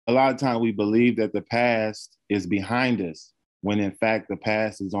A lot of times we believe that the past is behind us, when in fact the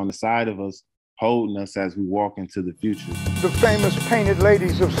past is on the side of us, holding us as we walk into the future. The famous painted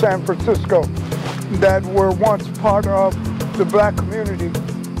ladies of San Francisco that were once part of the black community.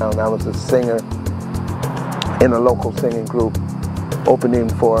 I was a singer in a local singing group, opening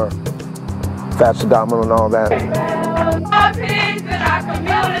for Fats Domino and all that.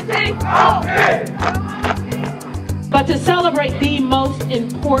 But to celebrate the most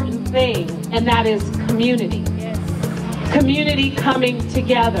important thing, and that is community. Yes. Community coming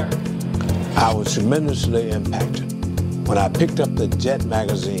together. I was tremendously impacted when I picked up the Jet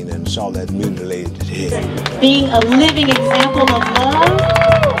magazine and saw that mutilated head. Being a living example of love,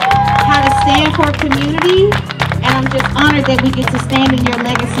 how to stand for a community, and I'm just honored that we get to stand in your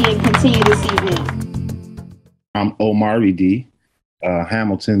legacy and continue this evening. I'm Omari D.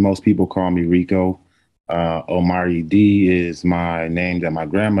 Hamilton, most people call me Rico. Omari D is my name that my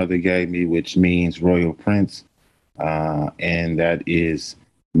grandmother gave me, which means Royal Prince. And that is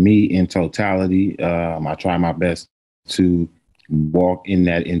me in totality. I try my best to walk in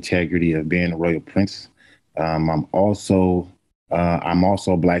that integrity of being a Royal Prince. I'm also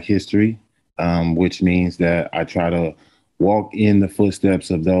Black history, which means that I try to walk in the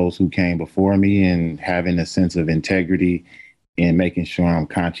footsteps of those who came before me and having a sense of integrity and making sure I'm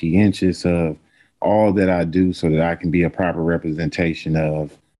conscientious of all that I do so that I can be a proper representation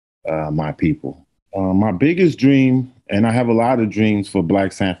of my people. My biggest dream, and I have a lot of dreams for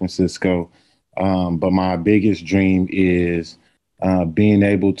Black San Francisco, but my biggest dream is being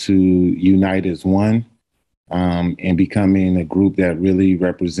able to unite as one and becoming a group that really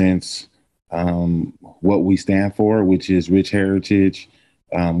represents what we stand for, which is rich heritage,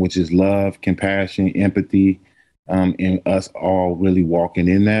 which is love, compassion, empathy, and us all really walking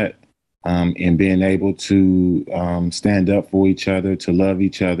in that. And being able to stand up for each other, to love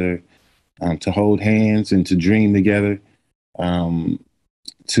each other, to hold hands and to dream together,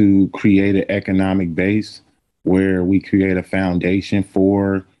 to create an economic base where we create a foundation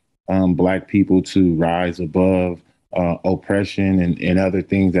for Black people to rise above oppression and other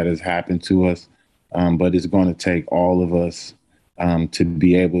things that has happened to us. But it's going to take all of us to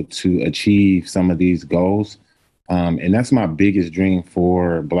be able to achieve some of these goals. And that's my biggest dream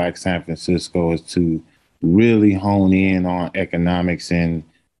for Black San Francisco, is to really hone in on economics and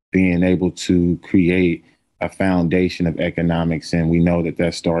being able to create a foundation of economics. And we know that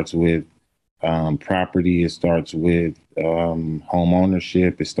that starts with property. It starts with home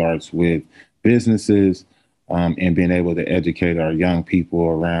ownership. It starts with businesses and being able to educate our young people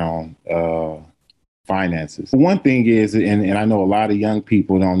around finances. One thing is, and I know a lot of young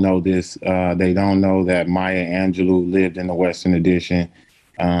people don't know this, they don't know that Maya Angelou lived in the Western Addition.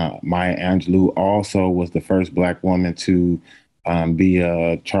 Maya Angelou also was the first Black woman to be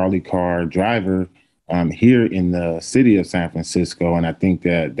a Charlie car driver here in the city of San Francisco. And I think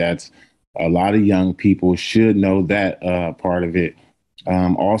that that's a lot of young people should know that part of it.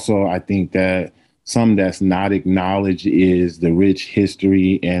 Also, I think that something that's not acknowledged is the rich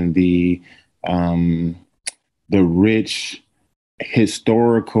history and the rich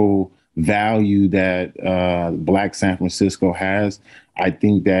historical value that Black San Francisco has. I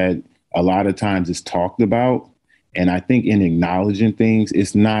think that a lot of times it's talked about. And I think in acknowledging things,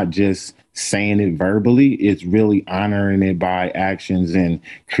 it's not just saying it verbally, it's really honoring it by actions and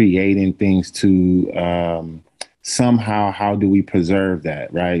creating things to somehow, how do we preserve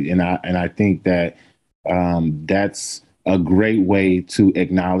that, right? And I think that that's a great way to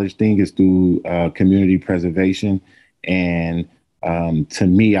acknowledge things, is through community preservation. And to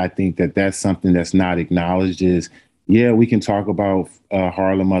me, I think that that's something that's not acknowledged is, yeah, we can talk about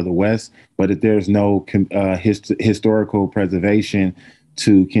Harlem or the West, but if there's no historical preservation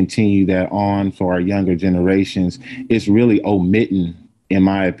to continue that on for our younger generations, it's really omitting, in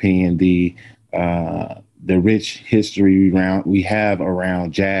my opinion, the rich history we have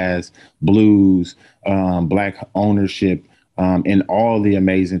around jazz, blues, Black ownership, and all the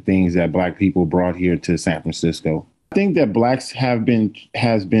amazing things that Black people brought here to San Francisco. I think that Blacks has been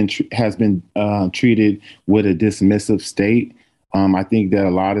treated with a dismissive state. I think that a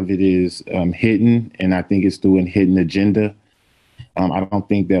lot of it is hidden, and I think it's through a hidden agenda. I don't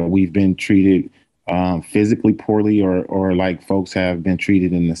think that we've been treated physically poorly or like folks have been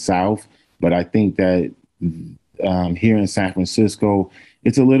treated in the South. But I think that here in San Francisco,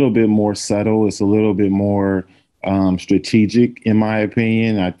 it's a little bit more subtle. It's a little bit more strategic, in my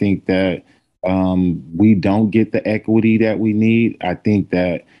opinion. I think that we don't get the equity that we need. I think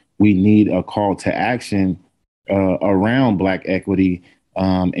that we need a call to action around Black equity,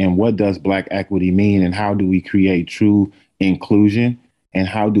 and what does Black equity mean, and how do we create true inclusion And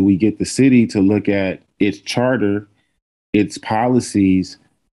how do we get the city to look at its charter, its policies,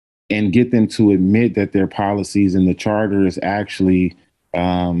 and get them to admit that their policies in the charter is actually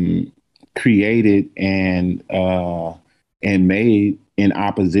created and made in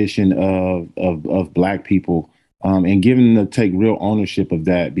opposition of Black people, and giving them to take real ownership of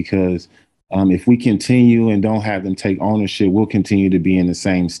that. Because if we continue and don't have them take ownership, we'll continue to be in the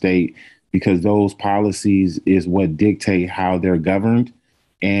same state, because those policies is what dictate how they're governed.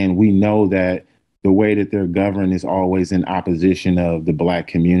 And we know that the way that they're governed is always in opposition of the Black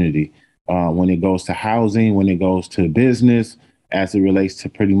community. When it goes to housing, when it goes to business, as it relates to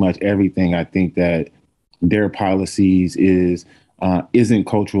pretty much everything, I think that their policies isn't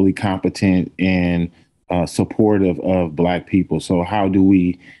culturally competent and supportive of Black people. So how do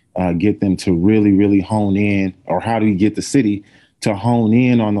we get them to really, really hone in, or how do we get the city to hone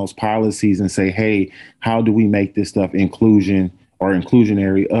in on those policies and say, hey, how do we make this stuff inclusionary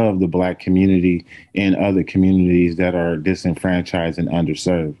of the Black community and other communities that are disenfranchised and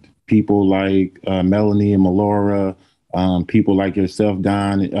underserved? People like Melanie and Melora, people like yourself,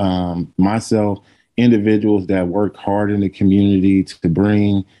 Don, myself, individuals that work hard in the community to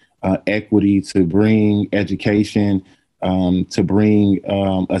bring equity, to bring education, to bring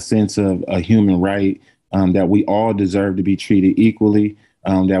a sense of a human right, that we all deserve to be treated equally,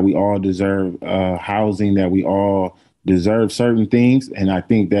 that we all deserve housing, that we all deserve certain things. And I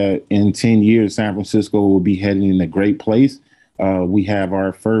think that in 10 years, San Francisco will be heading in a great place. We have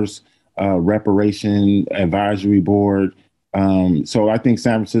our first reparation advisory board. So I think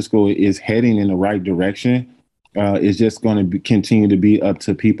San Francisco is heading in the right direction. It's just going to continue to be up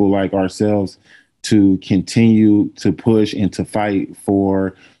to people like ourselves to continue to push and to fight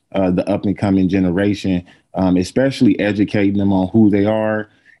for the up and coming generation, especially educating them on who they are,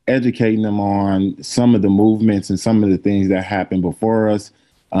 educating them on some of the movements and some of the things that happened before us,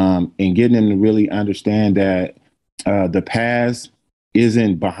 and getting them to really understand that the past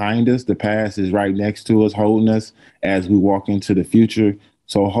isn't behind us. The past is right next to us, holding us as we walk into the future.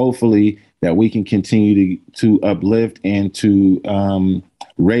 So hopefully that we can continue to uplift and to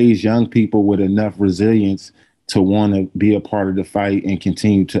raise young people with enough resilience to want to be a part of the fight and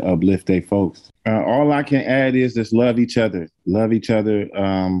continue to uplift their folks. All I can add is just love each other. Love each other.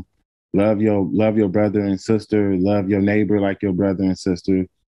 Love your brother and sister. Love your neighbor like your brother and sister.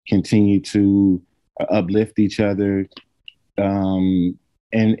 Continue to uplift each other. And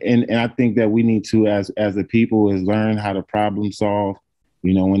I think that we need to, as a people, is learn how to problem solve.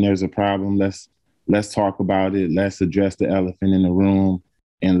 You know, when there's a problem, let's talk about it. Let's address the elephant in the room,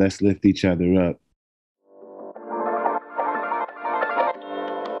 and let's lift each other up.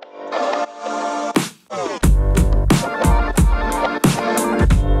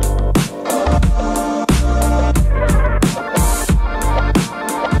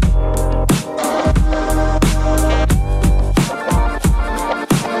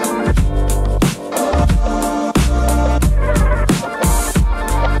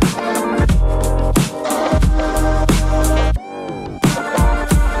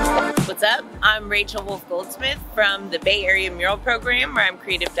 From the Bay Area Mural Program, where I'm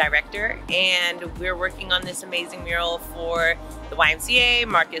creative director, and we're working on this amazing mural for the YMCA,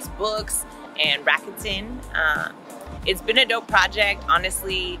 Marcus Books, and Racketon. It's been a dope project.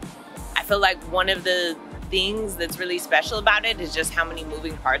 Honestly, I feel like one of the things that's really special about it is just how many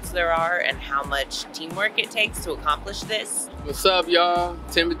moving parts there are and how much teamwork it takes to accomplish this. What's up, y'all?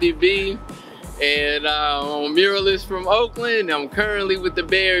 Timothy B. And I'm a muralist from Oakland. I'm currently with the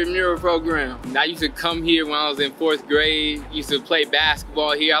Bay Area Mural Program. I used to come here when I was in 4th grade. Used to play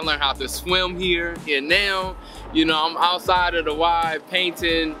basketball here. I learned how to swim here. And now, you know, I'm outside of the Y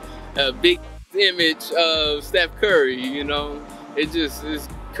painting a big image of Steph Curry, you know. It's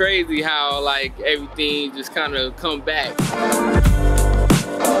crazy how like everything just kind of come back.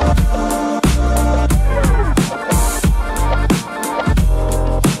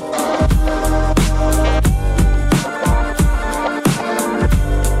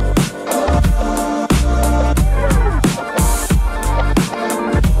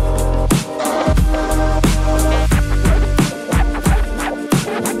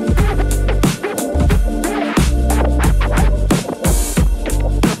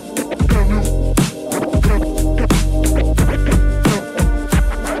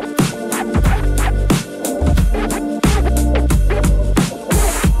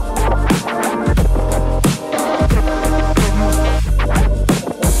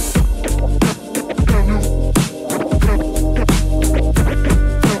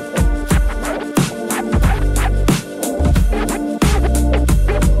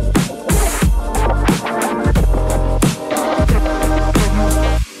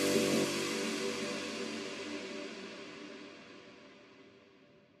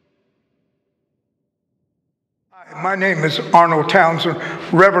 My name is Arnold Townsend,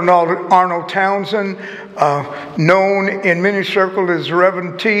 Reverend Arnold Townsend, known in many circles as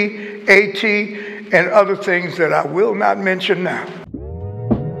Reverend T, AT, and other things that I will not mention now.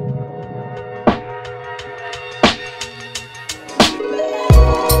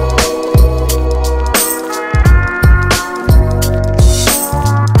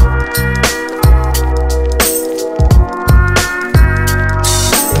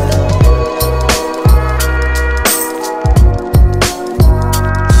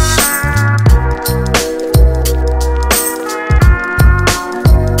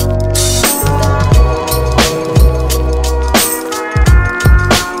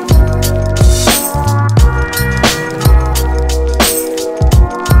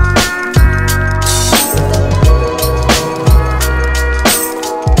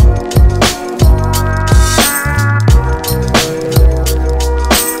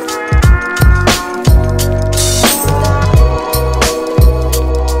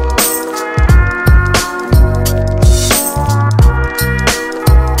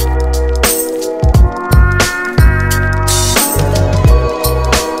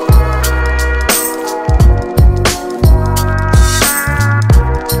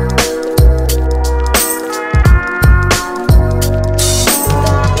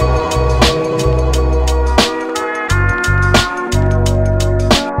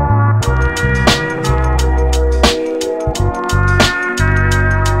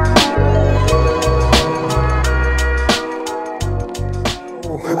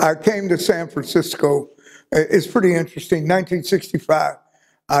 I came to San Francisco. It's pretty interesting. 1965,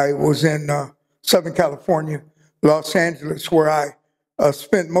 I was in Southern California, Los Angeles, where I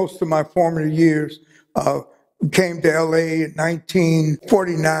spent most of my formative years. Came to LA in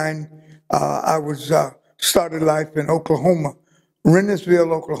 1949. I was started life in Oklahoma,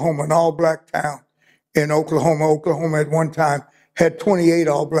 Rennesville, Oklahoma, an all-black town in Oklahoma. Oklahoma at one time had 28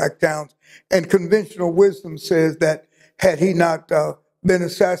 all-black towns. And conventional wisdom says that had he not been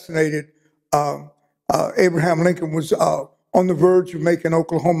assassinated, Abraham Lincoln was on the verge of making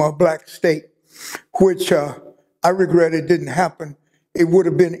Oklahoma a black state, which I regret it didn't happen. It would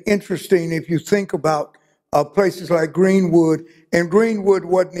have been interesting if you think about places like Greenwood, and Greenwood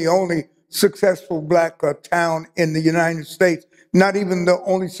wasn't the only successful black town in the United States, not even the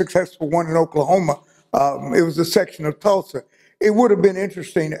only successful one in Oklahoma. It was a section of Tulsa. It would have been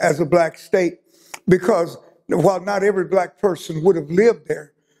interesting as a black state because while not every black person would have lived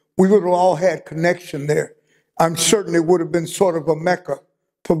there, we would have all had connection there. I'm certain it would have been sort of a mecca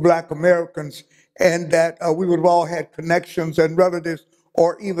for black Americans, and that we would have all had connections and relatives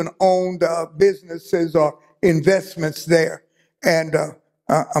or even owned businesses or investments there. And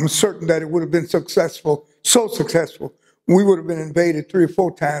I'm certain that it would have been successful, so successful, we would have been invaded 3 or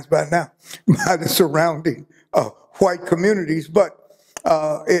 4 times by now by the surrounding white communities. But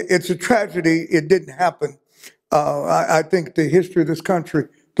it's a tragedy it didn't happen. I think the history of this country,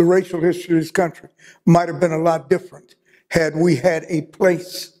 the racial history of this country, might have been a lot different had we had a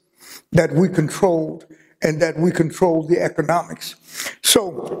place that we controlled and that we controlled the economics.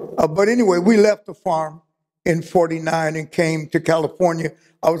 So, but anyway, we left the farm in 49 and came to California.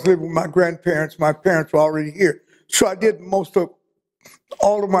 I was living with my grandparents. My parents were already here. So I did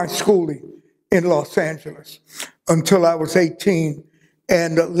all of my schooling in Los Angeles until I was 18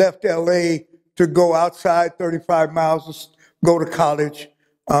 and left LA to go outside 35 miles to go to college.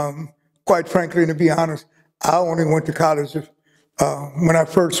 Quite frankly, to be honest, I only went to college when I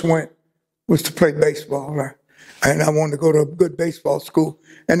first went was to play baseball. And I wanted to go to a good baseball school.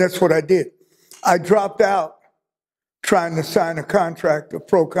 And that's what I did. I dropped out trying to sign a contract, a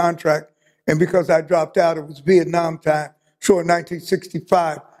pro contract. And because I dropped out, it was Vietnam time. So in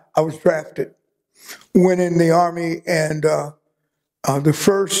 1965, I was drafted. Went in the Army and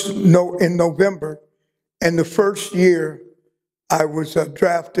in November. And the first year I was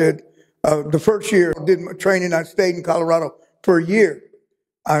drafted, the first year I did my training, I stayed in Colorado for a year.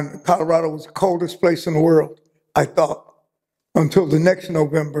 And Colorado was the coldest place in the world, I thought, until the next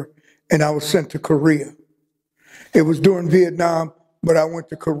November, and I was sent to Korea. It was during Vietnam, but I went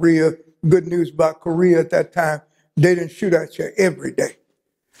to Korea. Good news about Korea at that time, they didn't shoot at you every day.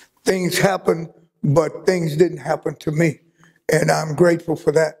 Things happened, but things didn't happen to me, and I'm grateful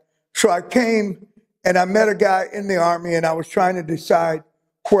for that. So I came, and I met a guy in the Army, and I was trying to decide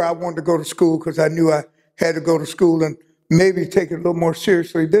where I wanted to go to school because I knew I had to go to school and maybe take it a little more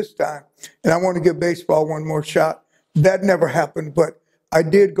seriously this time. And I wanted to give baseball one more shot. That never happened, but I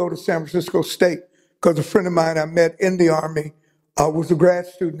did go to San Francisco State because a friend of mine I met in the Army was a grad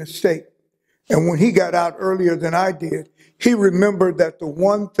student at State. And when he got out earlier than I did, he remembered that the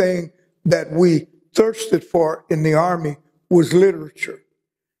one thing that we thirsted for in the Army was literature.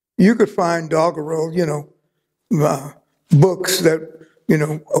 You could find doggerel, books that,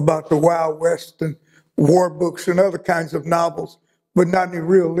 about the Wild West and war books and other kinds of novels, but not any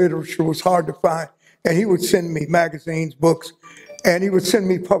real literature was hard to find. And he would send me magazines, books, and he would send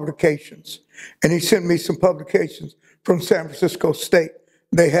me publications. And he sent me some publications from San Francisco State.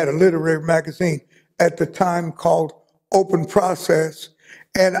 They had a literary magazine at the time called Open Process.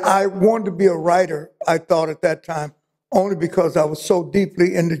 And I wanted to be a writer, I thought at that time, only because I was so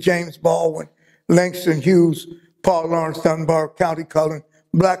deeply into James Baldwin, Langston Hughes, Paul Laurence Dunbar, County Cullen,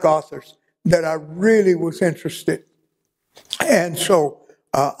 Black authors, that I really was interested. And so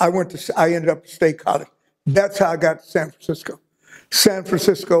I ended up at State College. That's how I got to San Francisco. San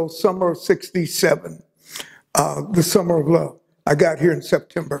Francisco, summer of '67, the summer of love. I got here in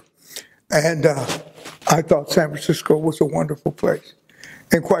September, and I thought San Francisco was a wonderful place.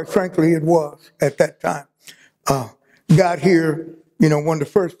 And quite frankly, it was at that time. Got here, one of the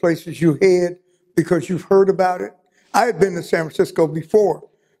first places you head because you've heard about it. I had been to San Francisco before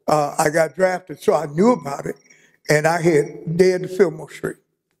I got drafted, so I knew about it. And I head dead to Fillmore Street.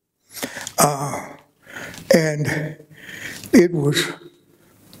 And it was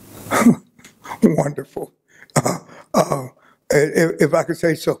wonderful. If I could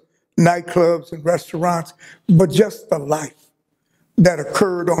say so, nightclubs and restaurants, but just the life that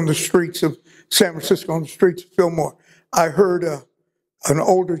occurred on the streets of San Francisco, on the streets of Fillmore. I heard an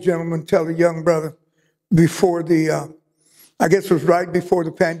older gentleman tell a young brother before I guess it was right before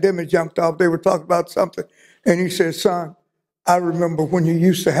the pandemic jumped off, they were talking about something, and he said, son, I remember when you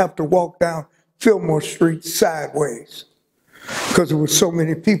used to have to walk down Fillmore Street sideways because there were so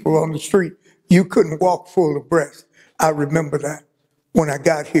many people on the street, you couldn't walk full abreast. I remember that when I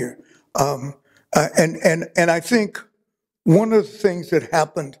got here. And I think one of the things that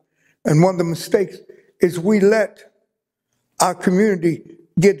happened and one of the mistakes is we let our community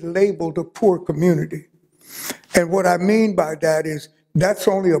get labeled a poor community. And what I mean by that is that's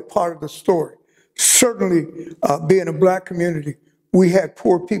only a part of the story. Certainly, being a black community, we had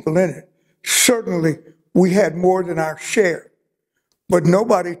poor people in it. Certainly, we had more than our share. But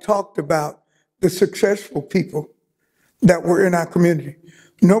nobody talked about the successful people that were in our community.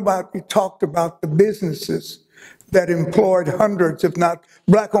 Nobody talked about the businesses that employed hundreds, if not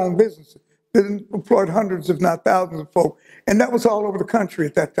black-owned businesses, that employed hundreds, if not thousands of folk. And that was all over the country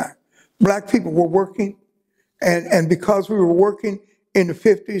at that time. Black people were working, and because we were working in the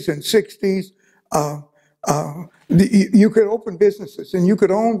 50s and 60s, you could open businesses and you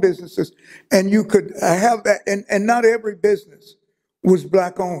could own businesses and you could have that. And not every business was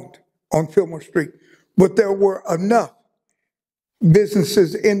black owned on Fillmore Street, but there were enough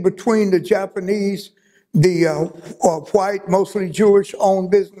businesses in between the Japanese, the white, mostly Jewish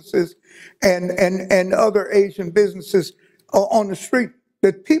owned businesses and other Asian businesses on the street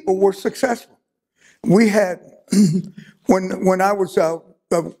that people were successful. We had, when I was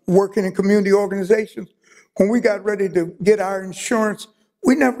working in community organizations, when we got ready to get our insurance,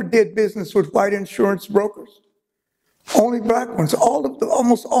 we never did business with white insurance brokers. Only black ones.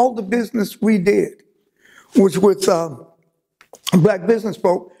 Almost all the business we did was with black business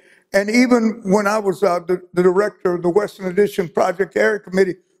folk. And even when I was the director of the Western Addition Project Area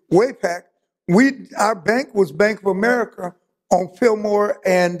Committee, WAPAC, our bank was Bank of America on Fillmore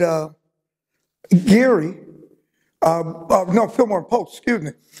and Geary. No, Fillmore and Post, excuse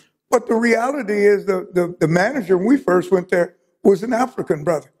me. But the reality is the manager, when we first went there, was an African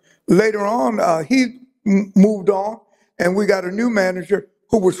brother. Later on, he moved on, and we got a new manager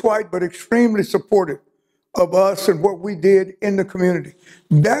who was white but extremely supportive of us and what we did in the community.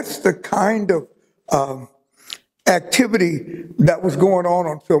 That's the kind of activity that was going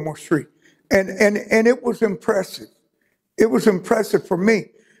on Fillmore Street. And it was impressive. It was impressive for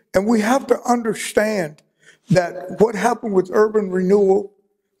me. And we have to understand that what happened with urban renewal,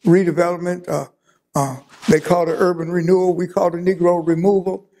 redevelopment, they call it urban renewal, we call it Negro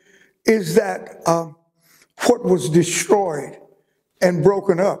removal, is that what was destroyed and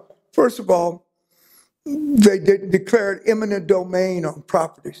broken up. First of all, they declared eminent domain on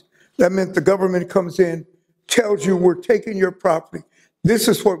properties. That meant the government comes in, tells you we're taking your property. This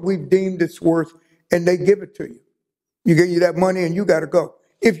is what we've deemed it's worth, and they give it to you. You give you that money and you got to go,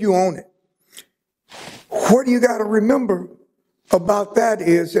 if you own it. What you got to remember about that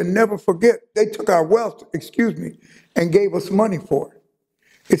is, and never forget, they took our wealth, and gave us money for it.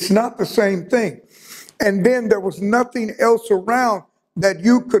 It's not the same thing. And then there was nothing else around that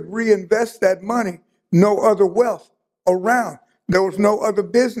you could reinvest that money, no other wealth around. There was no other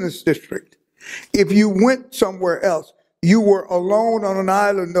business district. If you went somewhere else, you were alone on an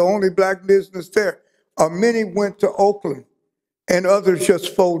island, the only black business there. Many went to Oakland, and others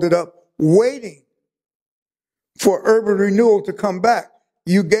just folded up, waiting for urban renewal to come back.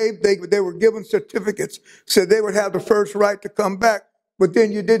 They were given certificates, said they would have the first right to come back, but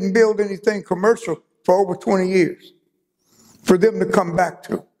then you didn't build anything commercial for over 20 years for them to come back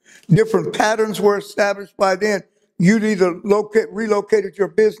to. Different patterns were established by then. You'd either relocated your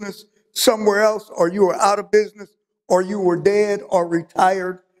business somewhere else, or you were out of business, or you were dead or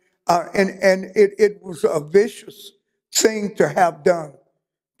retired. And it was a vicious thing to have done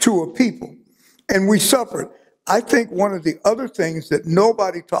to a people. And we suffered. I think one of the other things that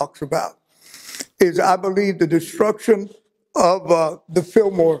nobody talks about is, I believe, the destruction of the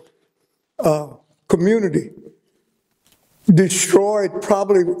Fillmore community. Destroyed,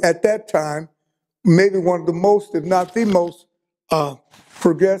 probably at that time, maybe one of the most, if not the most,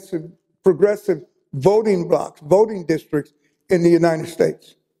 progressive voting blocks, voting districts in the United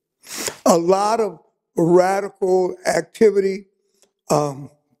States. A lot of radical activity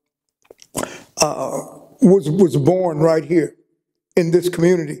was born right here in this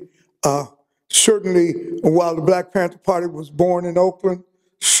community. Certainly, while the Black Panther Party was born in Oakland,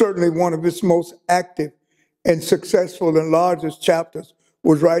 certainly one of its most active and successful and largest chapters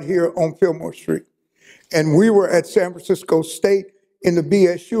was right here on Fillmore Street. And we were at San Francisco State in the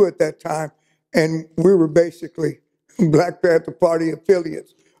BSU at that time, and we were basically Black Panther Party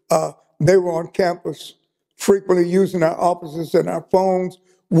affiliates. They were on campus frequently using our offices and our phones.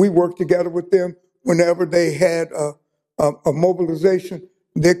 We worked together with them whenever they had a mobilization.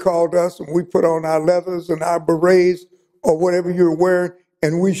 They called us, and we put on our leathers and our berets or whatever you were wearing,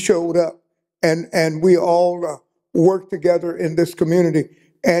 and we showed up. And we all worked together in this community.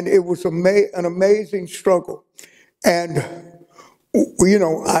 And it was an amazing struggle. And, you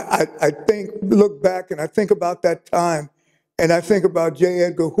know, I look back and I think about that time, and I think about J.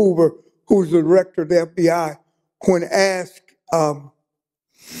 Edgar Hoover, who's the director of the FBI, when asked, what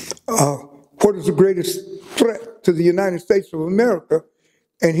is the greatest threat to the United States of America?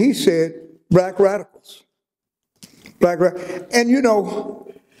 And he said, black radicals. And, you know,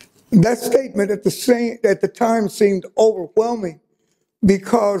 that statement at the time seemed overwhelming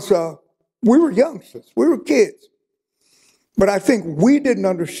because we were youngsters, we were kids. But I think we didn't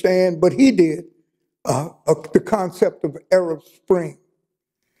understand, but he did, the concept of Arab Spring,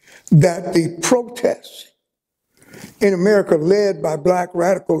 that the protests in America led by black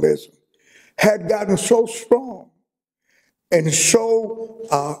radicalism had gotten so strong and so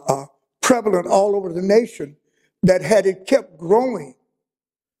prevalent all over the nation that had it kept growing,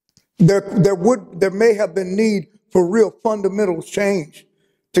 there may have been need for real fundamental change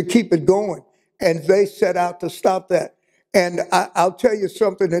to keep it going. And they set out to stop that. And I'll tell you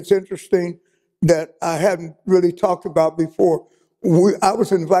something that's interesting that I hadn't really talked about before. I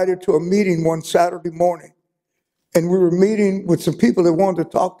was invited to a meeting one Saturday morning, and we were meeting with some people that wanted to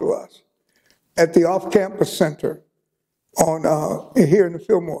talk to us at the off-campus center here in the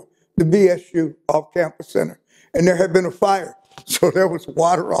Fillmore, the BSU off-campus center. And there had been a fire, so there was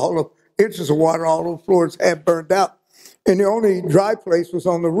inches of water all over the floors had burned out. And the only dry place was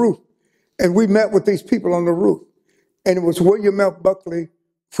on the roof. And we met with these people on the roof. And it was William F. Buckley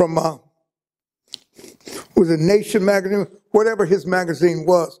from, was it Nation magazine, whatever his magazine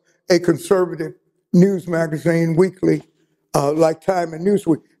was, a conservative news magazine, weekly, like Time and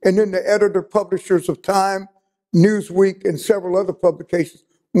Newsweek. And then the editor-publishers of Time, Newsweek, and several other publications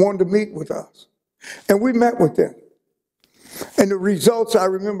wanted to meet with us. And we met with them. And the results, I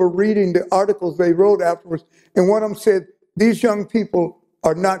remember reading the articles they wrote afterwards, and one of them said, these young people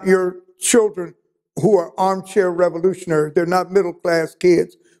are not your children who are armchair revolutionaries. They're not middle-class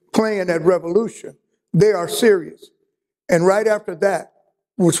kids playing at revolution. They are serious. And right after that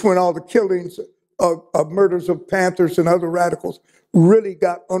was when all the killings of murders of Panthers and other radicals really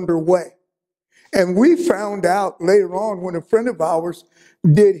got underway. And we found out later on when a friend of ours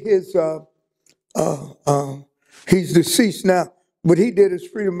did his, he's deceased now, but he did his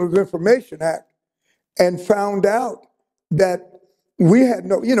Freedom of Information Act and found out that we had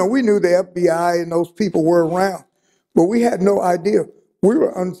no, you know, we knew the FBI and those people were around, but we had no idea. We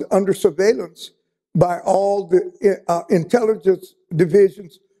were under surveillance by all the intelligence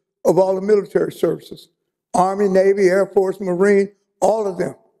divisions of all the military services, Army, Navy, Air Force, Marine, all of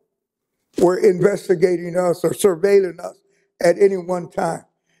them were investigating us or surveilling us at any one time.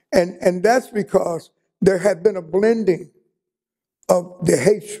 And that's because there had been a blending of the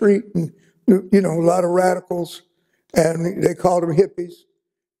Haight Street and, you know, a lot of radicals, and they called them hippies.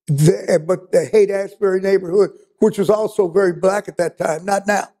 But the Haight-Ashbury neighborhood, which was also very black at that time, not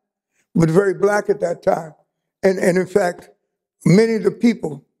now, but very black at that time, And in fact, many of the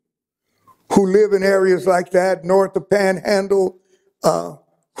people who live in areas like that, north of Panhandle,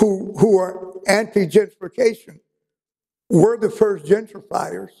 who are anti-gentrification, were the first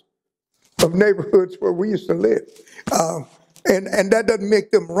gentrifiers of neighborhoods where we used to live. And that doesn't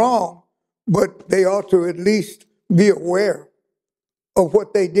make them wrong, but they ought to at least be aware of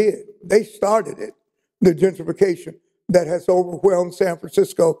what they did. They started it, the gentrification that has overwhelmed San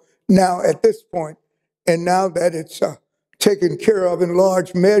Francisco now at this point, and now that it's taken care of in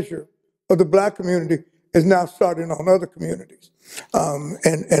large measure of the black community, is now starting on other communities.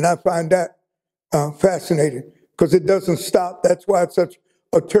 And I find that fascinating, because it doesn't stop. That's why it's such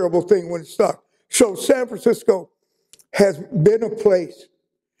a terrible thing when it starts. So San Francisco has been a place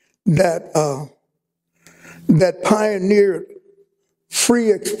that that pioneered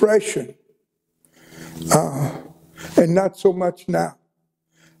free expression, and not so much now.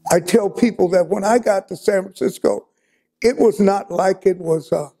 I tell people that when I got to San Francisco, it was not like it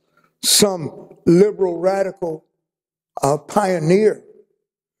was some liberal radical pioneer.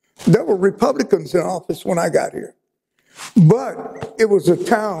 There were Republicans in office when I got here. But it was a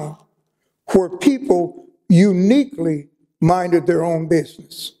town where people uniquely minded their own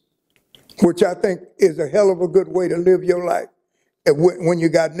business, which I think is a hell of a good way to live your life when you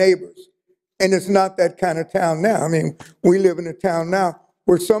got neighbors. And it's not that kind of town now. I mean, we live in a town now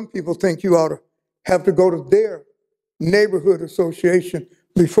where some people think you ought to have to go to their neighborhood association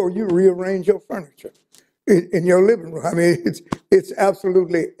before you rearrange your furniture in your living room. I mean, it's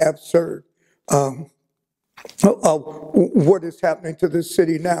absolutely absurd what is happening to this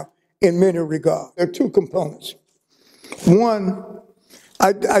city now in many regards. There are two components. One,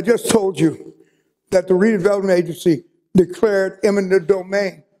 I just told you that the redevelopment agency declared eminent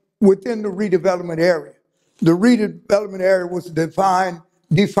domain within the redevelopment area. The redevelopment area was a defined,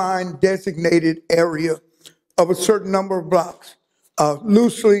 designated area of a certain number of blocks,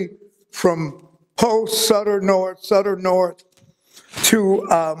 loosely from Post, Sutter North to,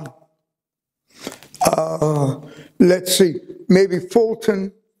 let's see, maybe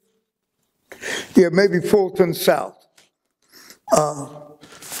Fulton, maybe Fulton South.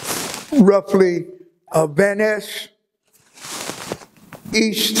 Roughly Van Ness,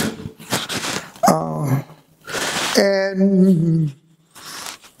 East, and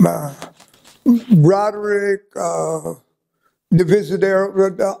Broderick,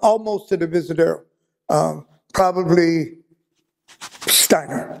 Divisadero, almost to Divisadero, probably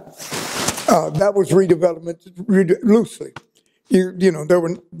Steiner. That was redevelopment loosely. You know, there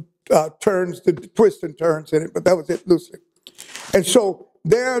were turns, twists and turns in it, but that was it loosely. And so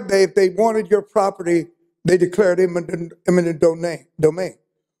there, if they wanted your property, they declared eminent domain.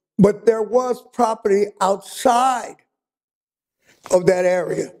 But there was property outside of that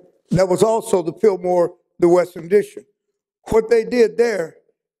area that was also the Fillmore, the Western District. What they did there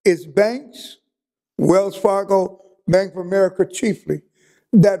is banks, Wells Fargo, Bank of America chiefly,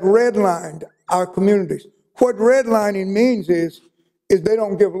 that redlined our communities. What redlining means is they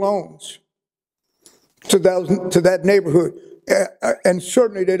don't give loans to that neighborhood, and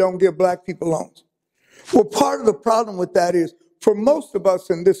certainly they don't give black people loans. Well, part of the problem with that is, for most of us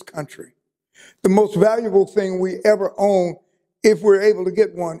in this country, the most valuable thing we ever own, if we're able to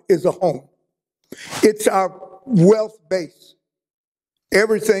get one, is a home. It's our wealth base.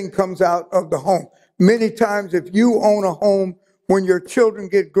 Everything comes out of the home. Many times, if you own a home, when your children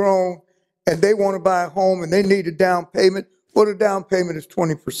get grown and they want to buy a home and they need a down payment, well, the down payment is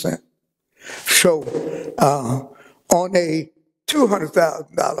 20%. So on a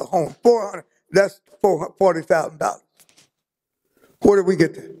 $200,000 home, that's $40,000. Where do we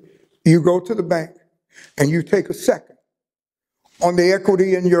get that? You go to the bank and you take a second on the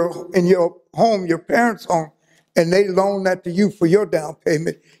equity in your home, your parents' home, and they loan that to you for your down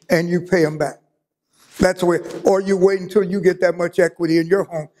payment, and you pay them back. That's the way. Or you wait until you get that much equity in your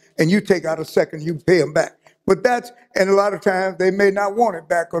home, and you take out a second, you pay them back. But and a lot of times they may not want it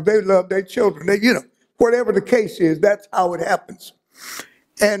back, or they love their children. Whatever the case is, that's how it happens.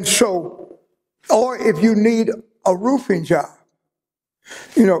 And so, or if you need a roofing job,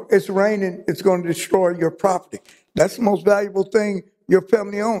 it's raining, it's going to destroy your property. That's the most valuable thing your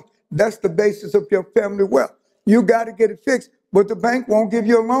family owns. That's the basis of your family wealth. You got to get it fixed, but the bank won't give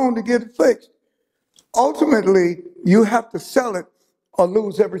you a loan to get it fixed. Ultimately, you have to sell it or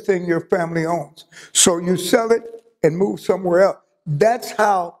lose everything your family owns. So you sell it and move somewhere else. That's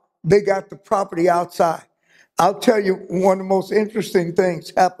how they got the property outside. I'll tell you, one of the most interesting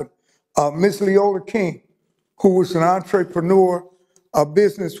things happened. Miss Leola King, who was an entrepreneur, a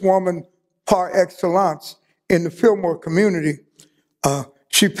businesswoman par excellence in the Fillmore community,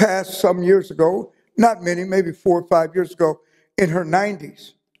 she passed some years ago. not many, maybe 4 or 5 years ago, in her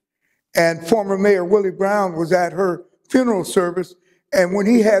 90s. And former Mayor Willie Brown was at her funeral service, and when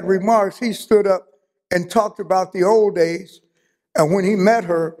he had remarks, he stood up and talked about the old days, and when he met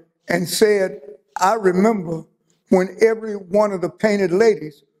her and said, I remember when every one of the painted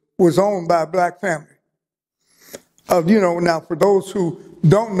ladies was owned by a black family. You know, now for those who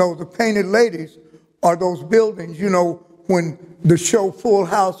don't know, the painted ladies are those buildings, you know, when the show Full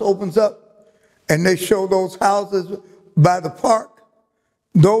House opens up and they show those houses by the park,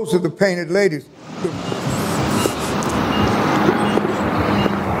 those are the painted ladies.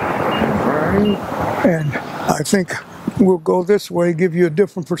 And I think we'll go this way, give you a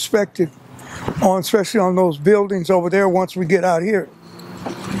different perspective on, especially on those buildings over there once we get out here.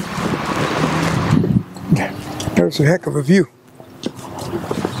 There's a heck of a view.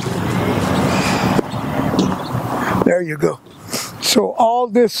 There you go. So all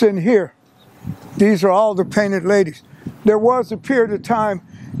this in here, these are all the painted ladies. There was a period of time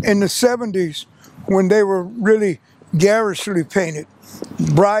in the 70s when they were really garishly painted,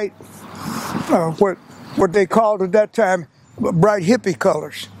 bright, what they called at that time, bright hippie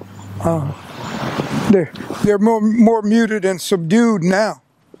colors. They're more muted and subdued now,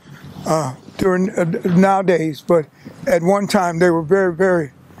 nowadays, but at one time they were very,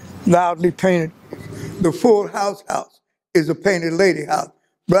 very loudly painted. The Full House is a painted lady house.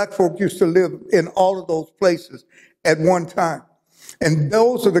 Black folk used to live in all of those places at one time. And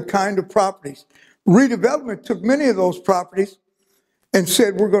those are the kind of properties. Redevelopment took many of those properties and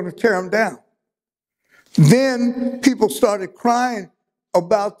said, we're going to tear them down. Then people started crying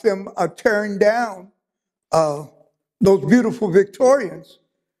about them tearing down those beautiful Victorians.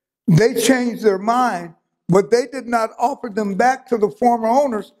 They changed their mind, but they did not offer them back to the former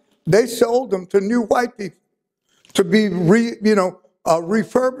owners. They sold them to new white people to be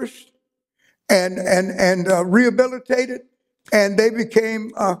refurbished and rehabilitated, and they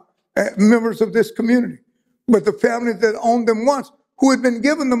became members of this community. But the families that owned them once, who had been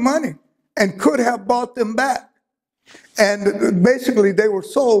given the money and could have bought them back, and basically they were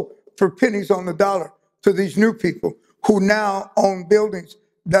sold for pennies on the dollar to these new people who now own buildings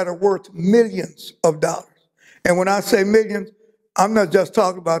that are worth millions of dollars. And when I say millions, I'm not just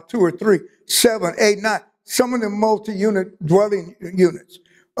talking about 2 or 3, 7, 8, 9, some of them multi-unit dwelling units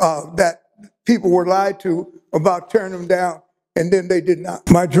that people were lied to about tearing them down, and then they did not.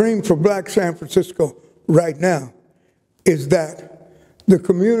 My dream for Black San Francisco right now is that the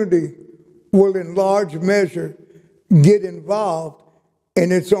community will in large measure get involved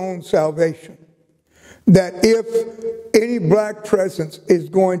in its own salvation. That if any black presence is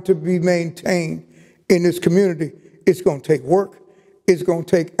going to be maintained in this community, it's going to take work, it's going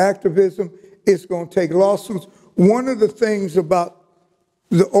to take activism, it's going to take lawsuits. One of the things about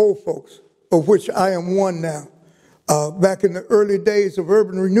the old folks, of which I am one now, back in the early days of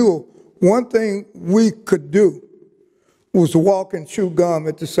urban renewal, one thing we could do was walk and chew gum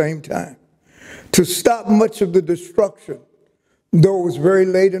at the same time to stop much of the destruction. Though it was very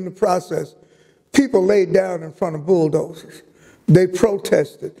late in the process, people laid down in front of bulldozers. They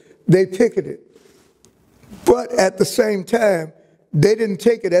protested, they picketed. But at the same time, they didn't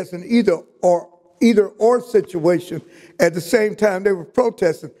take it as an either or situation. At the same time they were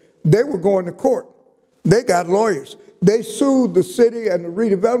protesting, they were going to court. They got lawyers. They sued the city and the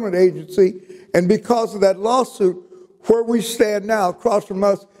redevelopment agency, and because of that lawsuit, where we stand now, across from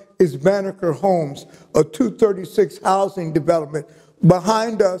us is Banneker Homes, a 236 housing development.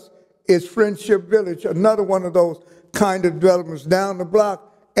 Behind us is Friendship Village, another one of those kind of developments. Down the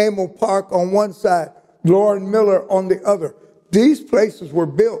block, Amo Park on one side, Lauren Miller on the other. These places were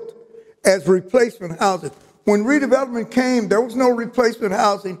built as replacement housing. When redevelopment came, there was no replacement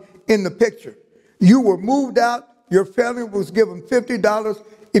housing in the picture. You were moved out, your family was given $50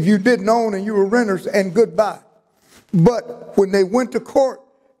 if you didn't own and you were renters, and goodbye. But when they went to court,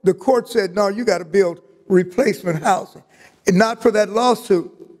 the court said, no, you got to build replacement housing. And not for that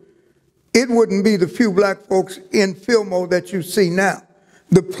lawsuit, it wouldn't be the few black folks in Fillmore that you see now.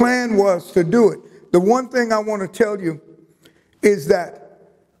 The plan was to do it. The one thing I want to tell you is that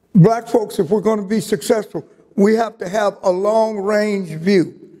black folks, if we're going to be successful, we have to have a long-range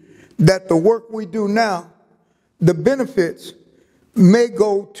view that the work we do now, the benefits may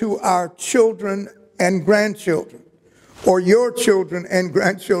go to our children and grandchildren, or your children and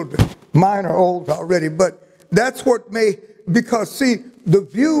grandchildren. Mine are old already, but that's what may, because see, the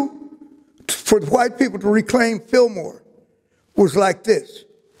view for white people to reclaim Fillmore was like this.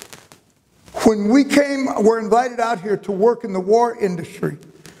 When we were invited out here to work in the war industry,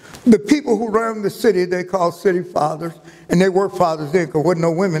 the people who ran the city, they called city fathers, and they were fathers then because there wasn't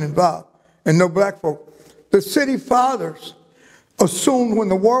no women involved. and no black folk. The city fathers assumed when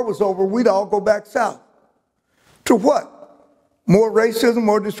the war was over, we'd all go back south. To what? More racism,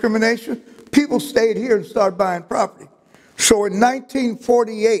 more discrimination? People stayed here and started buying property. So in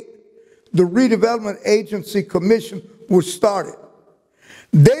 1948, the Redevelopment Agency Commission was started.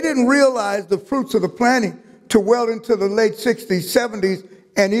 They didn't realize the fruits of the planning till well into the late 60s, 70s,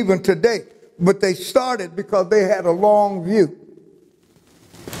 and even today. But they started because they had a long view.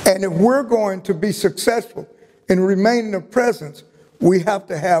 And if we're going to be successful in remaining a presence, we have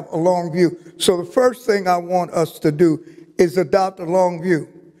to have a long view. So the first thing I want us to do is adopt a long view.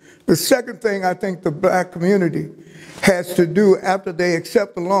 The second thing I think the black community has to do after they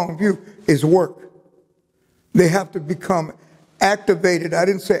accept the long view is work. They have to become activated. I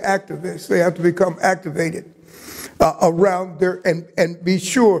didn't say activists. They have to become activated around their, and be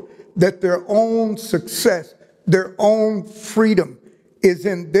sure that their own success, their own freedom is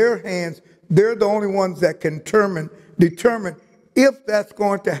in their hands. They're the only ones that can determine if that's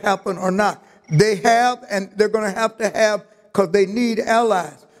going to happen or not. They have, and they're going to have, because they need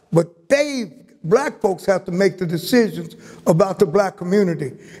allies. But black folks have to make the decisions about the black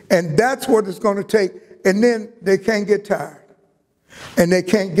community. And that's what it's going to take. And then they can't get tired. And they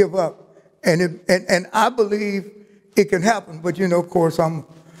can't give up. And I believe it can happen. But, you know, of course, I'm a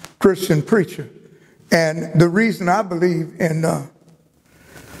Christian preacher. And the reason I believe in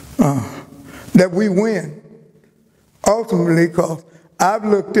that we win, ultimately, because I've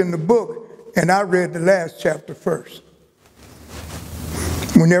looked in the book and I read the last chapter first.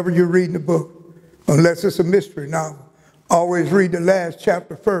 Whenever you're reading the book, unless it's a mystery novel, always read the last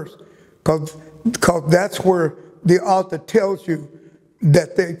chapter first, because that's where the author tells you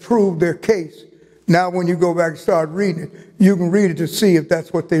that they proved their case. Now when you go back and start reading it, you can read it to see if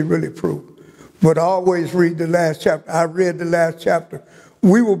that's what they really proved. But always read the last chapter. I read the last chapter.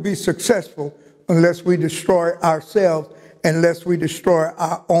 We will be successful unless we destroy ourselves, unless we destroy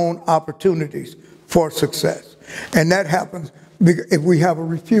our own opportunities for success. And that happens if we have a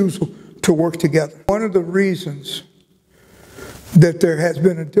refusal to work together. One of the reasons that there has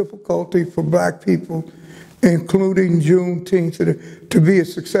been a difficulty for black people, including Juneteenth, to be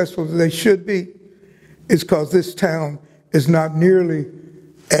as successful as they should be, is because this town is not nearly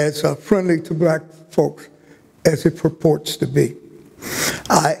as friendly to black folks as it purports to be.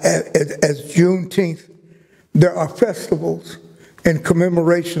 As Juneteenth, there are festivals and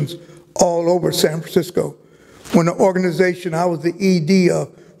commemorations all over San Francisco. When the organization I was the ED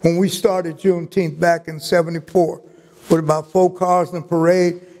of, when we started Juneteenth back in '74, with about 4 cars in a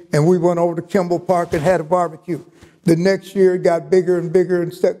parade, and we went over to Kimball Park and had a barbecue. The next year it got bigger and bigger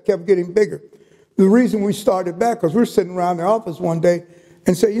and kept getting bigger. The reason we started back, because we're sitting around the office one day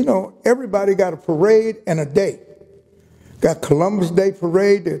and say, you know, everybody got a parade and a day. Got Columbus Day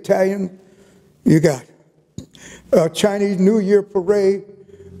parade, the Italian, you got Chinese New Year parade,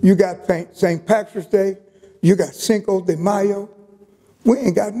 you got St. Patrick's Day, you got Cinco de Mayo. We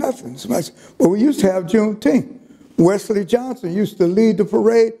ain't got nothing. Somebody said, well, we used to have Juneteenth. Wesley Johnson used to lead the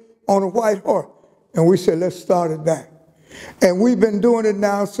parade on a white horse. And we said, let's start it back. And we've been doing it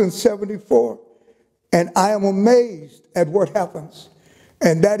now since '74. And I am amazed at what happens.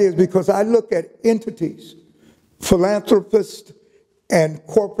 And that is because I look at entities, philanthropists and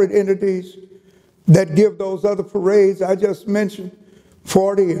corporate entities that give those other parades I just mentioned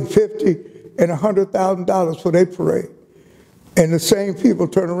 $40 and $50 and $100,000 for their parade. And the same people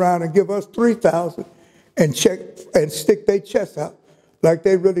turn around and give us $3,000 and stick their chests out like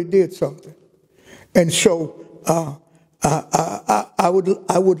they really did something. And so I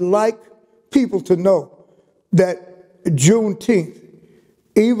would like people to know that Juneteenth,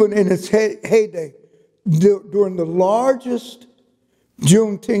 even in its heyday, during the largest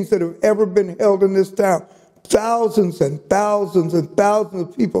Juneteenths that have ever been held in this town, thousands and thousands and thousands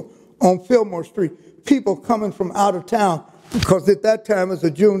of people on Fillmore Street, people coming from out of town, because at that time it was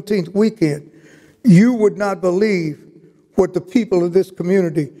a Juneteenth weekend. You would not believe what the people of this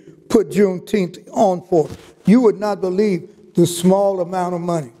community put Juneteenth on for. You would not believe the small amount of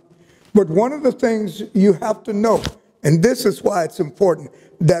money. But one of the things you have to know, and this is why it's important,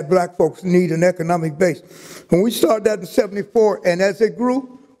 that black folks need an economic base. When we started that in '74, and as it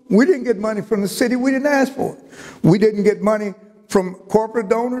grew, we didn't get money from the city. We didn't ask for it. We didn't get money from corporate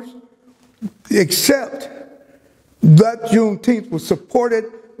donors, except that Juneteenth was supported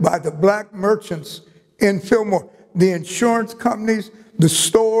by the black merchants in Fillmore, the insurance companies, the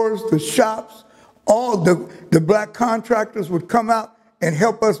stores, the shops, all the black contractors would come out and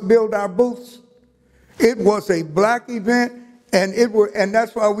help us build our booths. It was a black event, and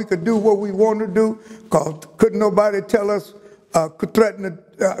that's why we could do what we wanted to do, because couldn't nobody tell us could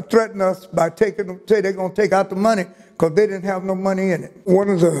threaten us by say they're going to take out the money because they didn't have no money in it. One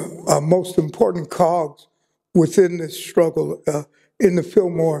of the most important cogs within this struggle in the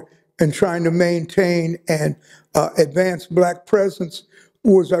Fillmore and trying to maintain and advance black presence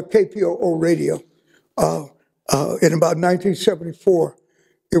was our KPOO radio. In about 1974,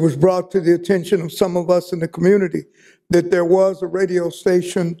 it was brought to the attention of some of us in the community that there was a radio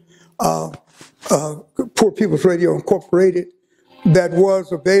station, Poor People's Radio Incorporated, that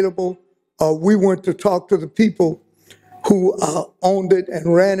was available. We went to talk to the people who owned it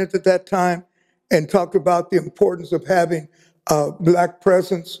and ran it at that time and talked about the importance of having black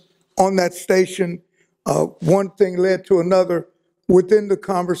presence on that station. One thing led to another within the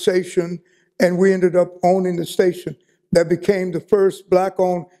conversation, and we ended up owning the station that became the first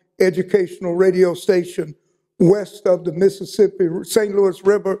black-owned educational radio station west of the Mississippi, St. Louis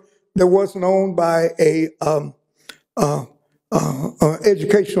River, that wasn't owned by a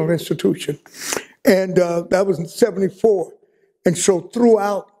educational institution. And that was in '74. And so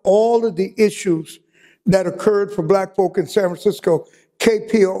throughout all of the issues that occurred for black folk in San Francisco,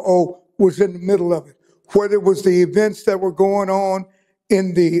 KPOO was in the middle of it. Whether it was the events that were going on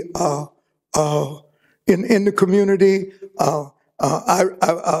in the in the community, I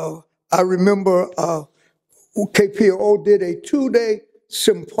remember KPOO did a 2-day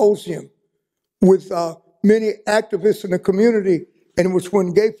symposium with many activists in the community, and it was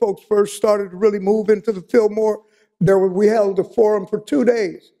when gay folks first started to really move into the Fillmore. We held a forum for 2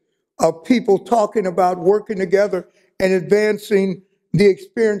 days of people talking about working together and advancing the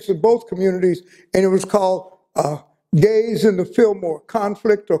experience of both communities, and it was called Gays in the Fillmore,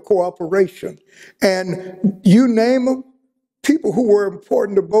 Conflict or Cooperation. And you name them, people who were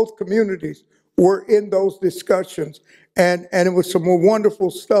important to both communities were in those discussions. And it was some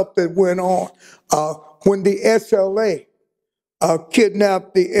wonderful stuff that went on. When the SLA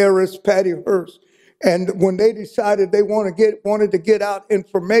kidnapped the heiress Patty Hearst, and when they decided they wanted to get out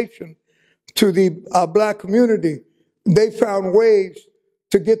information to the black community, they found ways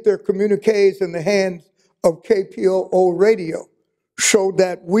to get their communiques in the hands of KPOO radio so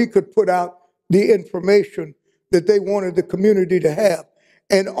that we could put out the information that they wanted the community to have.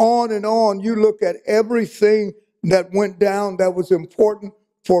 And on, you look at everything that went down that was important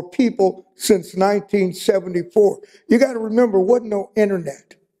for people since 1974. You got to remember, there wasn't no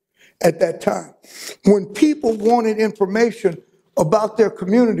internet at that time. When people wanted information about their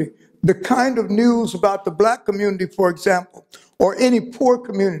community, the kind of news about the black community, for example, or any poor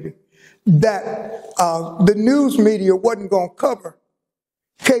community that the news media wasn't going to cover,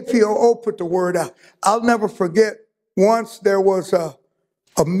 KPOO put the word out. I'll never forget, once there was a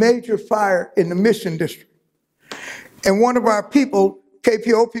major fire in the Mission District, and one of our people,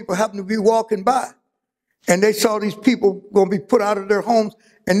 KPOO people, happened to be walking by, and they saw these people going to be put out of their homes,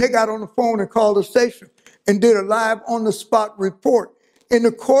 and they got on the phone and called the station and did a live on-the-spot report. In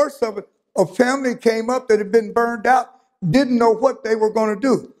the course of it, a family came up that had been burned out, didn't know what they were going to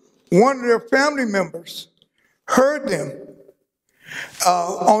do. One of their family members heard them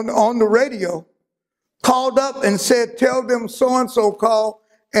on the radio, called up and said, "Tell them so-and-so called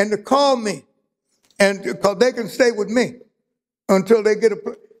and to call me, and because they can stay with me until they get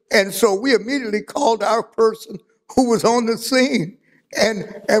a." And so we immediately called our person who was on the scene, and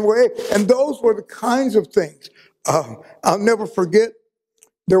those were the kinds of things. I'll never forget,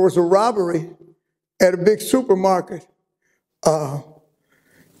 there was a robbery at a big supermarket,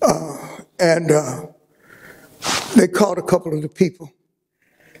 and they caught a couple of the people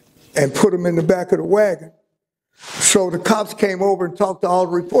and put them in the back of the wagon. So the cops came over and talked to all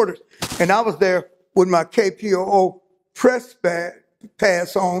the reporters. And I was there with my KPOO press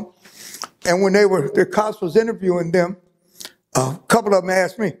pass on. And when the cops was interviewing them, a couple of them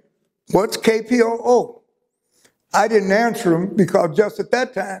asked me, "What's KPOO?" I didn't answer them because just at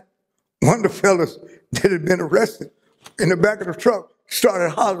that time, one of the fellas that had been arrested in the back of the truck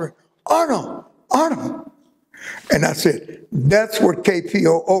started hollering, "Arnold, Arnold." And I said, "That's what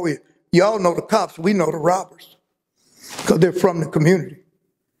KPOO is. Y'all know the cops, we know the robbers, because they're from the community."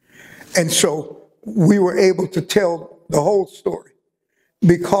 And so we were able to tell the whole story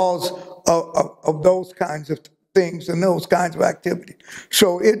because of those kinds of things and those kinds of activity.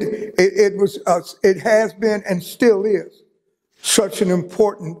 So it has been and still is such an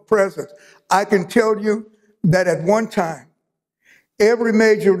important presence. I can tell you that at one time, every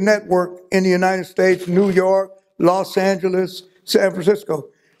major network in the United States, New York, Los Angeles, San Francisco,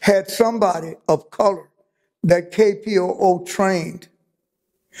 had somebody of color that KPOO trained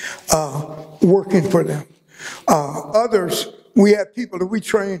working for them. Others, we had people that we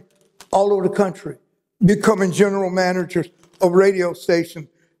trained all over the country, becoming general managers of radio stations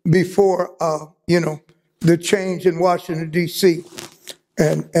before, the change in Washington, D.C.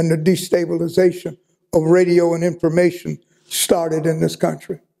 and the destabilization of radio and information started in this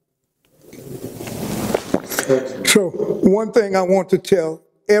country. So one thing I want to tell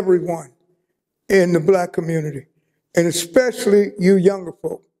everyone in the black community, and especially you younger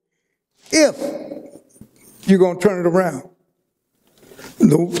folk, if you're going to turn it around,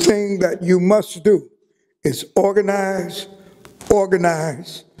 the thing that you must do is organize,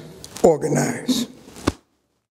 organize, organize.